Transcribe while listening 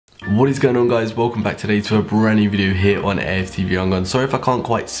What is going on, guys? Welcome back today to a brand new video here on AFTV Young Gunz. Sorry if I can't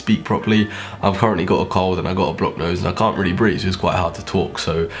quite speak properly. I've currently got a cold and I got a blocked nose and I can't really breathe, so it's quite hard to talk.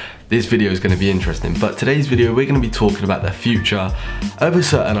 So this video is going to be interesting. But today's video, we're going to be talking about the future of a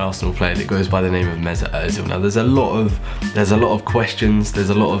certain Arsenal player that goes by the name of Mesut Ozil. Now, there's a lot of questions, there's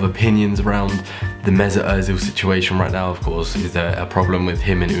a lot of opinions around the Mesut Ozil situation right now. Of course, is there a problem with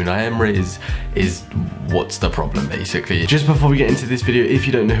him and Unai Emery? Is what's the problem, basically? Just before we get into this video, if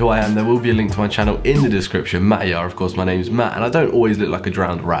you don't know who I am, there will be a link to my channel in the description. Matt here, of course, my name's Matt, and I don't always look like a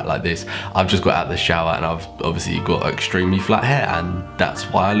drowned rat like this. I've just got out of the shower and I've obviously got extremely flat hair, and that's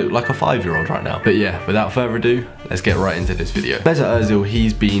why I look like a 5-year-old right now. But yeah, without further ado, let's get right into this video. Mesut Ozil,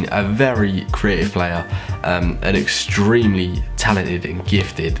 he's been a very creative player, an extremely talented and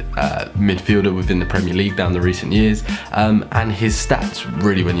gifted midfielder within the Premier League down the recent years, and his stats,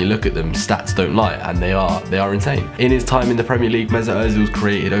 really, when you look at them, stats don't lie, and they are insane. In his time in the Premier League, Mesut Ozil's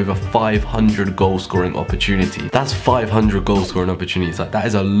created over 500 goal scoring opportunities. That's 500 goal scoring opportunities. Like, that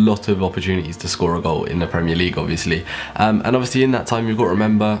is a lot of opportunities to score a goal in the Premier League, obviously. And obviously in that time, you've got to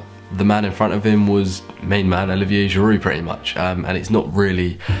remember, the man in front of him was main man Olivier Giroud, pretty much, and it's not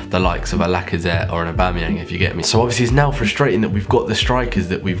really the likes of a Lacazette or an Aubameyang, if you get me. So obviously it's now frustrating that we've got the strikers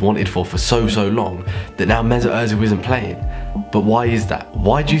that we've wanted for so long, that now Mesut Ozil isn't playing. But why is that?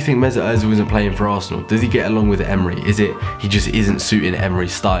 Why do you think Mesut Ozil isn't playing for Arsenal? Does he get along with Emery? Is it he just isn't suiting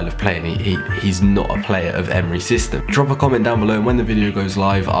Emery's style of playing? He's not a player of Emery's system? Drop a comment down below, and when the video goes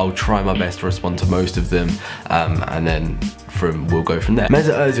live, I'll try my best to respond to most of them, and then we'll go from there.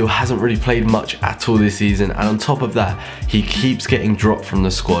 Mesut Ozil hasn't really played much at all this season, and on top of that, he keeps getting dropped from the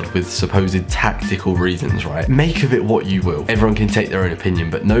squad with supposed tactical reasons, right? Make of it what you will. Everyone can take their own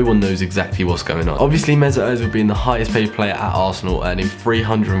opinion, but no one knows exactly what's going on. Obviously, Mesut Ozil being the highest paid player at Arsenal, earning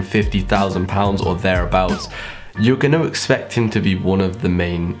 £350,000 or thereabouts, you're going to expect him to be one of the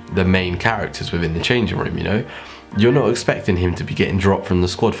main characters within the changing room, you know? You're not expecting him to be getting dropped from the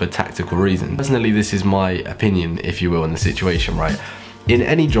squad for tactical reasons. Personally, this is my opinion, if you will, on the situation, right? In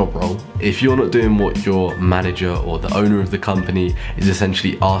any job role, if you're not doing what your manager or the owner of the company is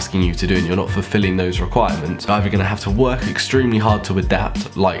essentially asking you to do, and you're not fulfilling those requirements, you're either going to have to work extremely hard to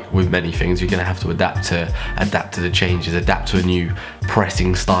adapt. Like with many things, you're going to have to adapt to the changes, adapt to a new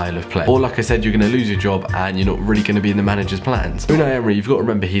pressing style of play. Or like I said, you're going to lose your job and you're not really going to be in the manager's plans. Unai Emery, you've got to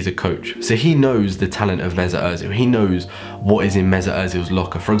remember, he's a coach, so he knows the talent of Mesut Ozil. He knows what is in Mesut Ozil's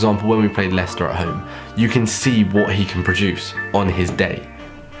locker. For example, when we played Leicester at home, you can see what he can produce on his day.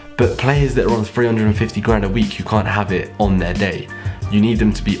 But players that are on 350 grand a week, you can't have it on their day. You need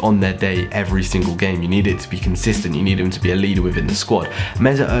them to be on their day every single game. You need it to be consistent. You need him to be a leader within the squad.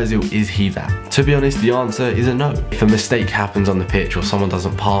 Mesut Ozil, is he that? To be honest, the answer is a no. If a mistake happens on the pitch or someone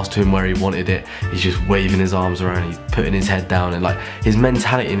doesn't pass to him where he wanted it, he's just waving his arms around, he's putting his head down, and like, his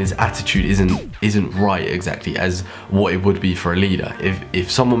mentality and his attitude isn't right exactly as what it would be for a leader.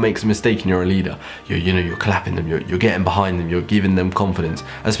 If someone makes a mistake and you're a leader, you're clapping them, you're getting behind them, you're giving them confidence,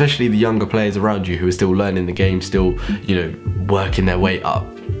 especially the younger players around you who are still learning the game, still, working their way up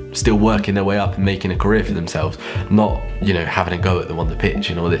and making a career for themselves, not, having a go at them on the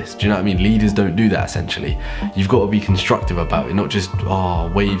pitch and all this. Do you know what I mean? Leaders don't do that, essentially. You've got to be constructive about it, not just,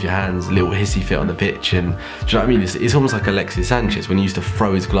 wave your hands, little hissy fit on the pitch. And do you know what I mean? It's almost like Alexis Sanchez when he used to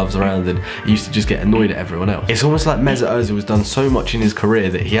throw his gloves around and he used to just get annoyed at everyone else. It's almost like Mesut Ozil has done so much in his career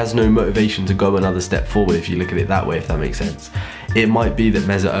that he has no motivation to go another step forward, if you look at it that way, if that makes sense. It might be that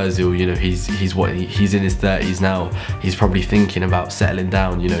Mesut Ozil, he's in his 30s now. He's probably thinking about settling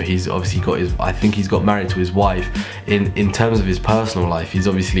down. He's obviously I think he's got married to his wife. In terms of his personal life, he's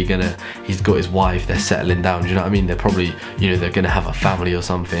got his wife, they're settling down. Do you know what I mean? They're probably, they're gonna have a family or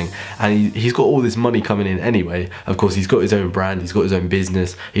something. And he's got all this money coming in anyway. Of course, he's got his own brand, he's got his own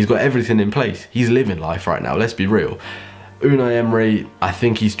business, he's got everything in place. He's living life right now, let's be real. Unai Emery, I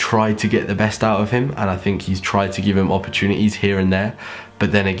think he's tried to get the best out of him, and I think he's tried to give him opportunities here and there.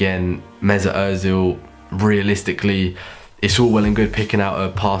 But then again, Mesut Ozil, realistically, it's all well and good picking out a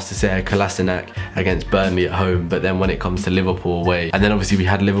pass to say Kolasinac against Burnley at home, but then when it comes to Liverpool away, and then obviously we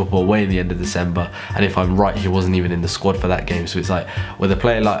had Liverpool away at the end of December, and if I'm right, he wasn't even in the squad for that game. So it's like, with a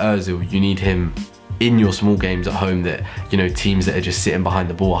player like Ozil, you need him in your small games at home that, teams that are just sitting behind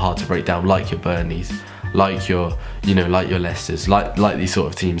the ball are hard to break down, like your Burnleys, like your Leicesters, like these sort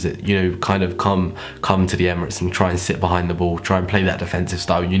of teams that, kind of come to the Emirates and try and sit behind the ball, try and play that defensive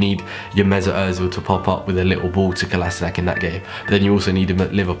style. You need your Mesut Ozil to pop up with a little ball to Kolasinac in that game. But then you also need him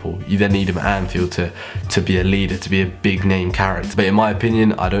at Liverpool. You then need him at Anfield to be a leader, to be a big name character. But in my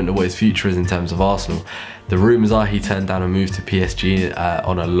opinion, I don't know what his future is in terms of Arsenal. The rumours are he turned down a move to PSG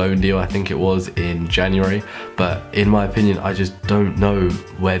on a loan deal, I think it was, in January. But in my opinion, I just don't know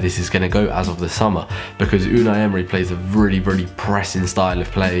where this is going to go as of the summer, because Unai Emery plays a really, really pressing style of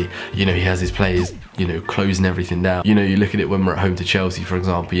play. You know, he has his players, you know, closing everything down. You know, you look at it when we're at home to Chelsea, for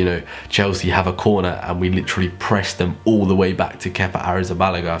example. You know, Chelsea have a corner and we literally press them all the way back to Kepa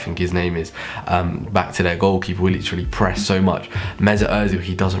Arrizabalaga, I think his name is, back to their goalkeeper. We literally press so much. Mesut Ozil,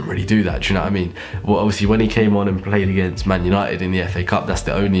 he doesn't really do that, do you know what I mean? Well, obviously when he came on and played against Man United in the FA Cup, that's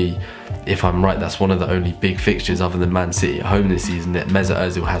the only, if I'm right, that's one of the only big fixtures other than Man City at home this season that Mesut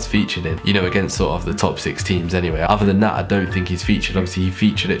Ozil has featured in, you know, against sort of the top 6 teams anyway. Other than that, I don't think he's featured. Obviously he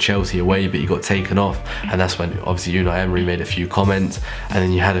featured at Chelsea away, but he got taken off, and that's when obviously Unai Emery made a few comments. And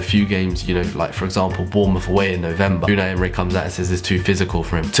then you had a few games, you know, like for example Bournemouth away in November, Unai Emery comes out and says it's too physical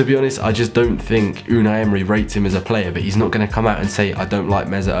for him. To be honest, I just don't think Unai Emery rates him as a player, but he's not going to come out and say I don't like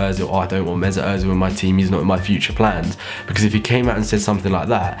Mesut Ozil, or I don't want Mesut Ozil in my team, he's not in my future plans. Because if he came out and said something like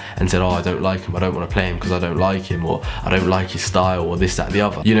that and said, oh, I don't like him, I don't want to play him because I don't like him, or I don't like his style, or this, that, the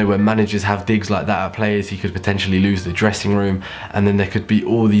other. You know, when managers have digs like that at players, he could potentially lose the dressing room, and then there could be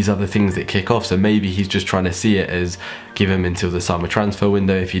all these other things that kick off. So maybe he's just trying to see it as give him until the summer transfer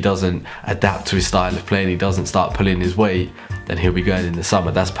window. If he doesn't adapt to his style of play and he doesn't start pulling his weight, then he'll be going in the summer.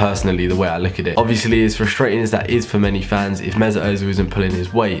 That's personally the way I look at it. Obviously, as frustrating as that is for many fans, if Mesut Ozil isn't pulling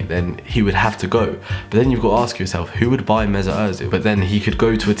his weight, then he would have to go. But then you've got to ask yourself, who would buy Mesut Ozil? But then he could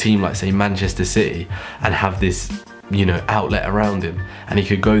go to a team like, say, Manchester City and have this, you know, outlet around him, and he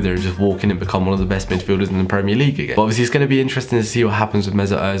could go there and just walk in and become one of the best midfielders in the Premier League again. But obviously it's going to be interesting to see what happens with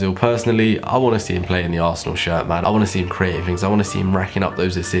Mesut Ozil. Personally, I want to see him play in the Arsenal shirt, man. I want to see him creating things. I want to see him racking up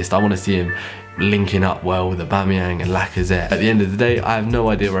those assists. I want to see him linking up well with Aubameyang and Lacazette. At the end of the day, I have no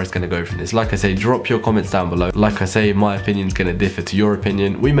idea where it's going to go from this. Like I say, drop your comments down below. Like I say, my opinion's going to differ to your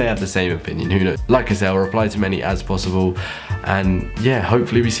opinion. We may have the same opinion, who knows. Like I say, I'll reply to many as possible, and yeah,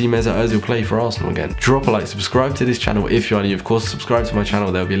 hopefully we see Mesut Ozil play for Arsenal again. Drop a like, subscribe to this channel if you're new. Of course, subscribe to my channel.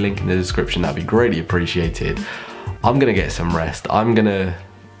 There'll be a link in the description. That'd be greatly appreciated. I'm going to get some rest. I'm going to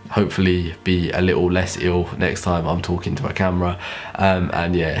hopefully be a little less ill next time I'm talking to a camera,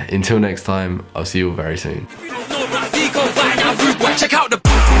 and yeah, until next time, I'll see you all very soon. Check out the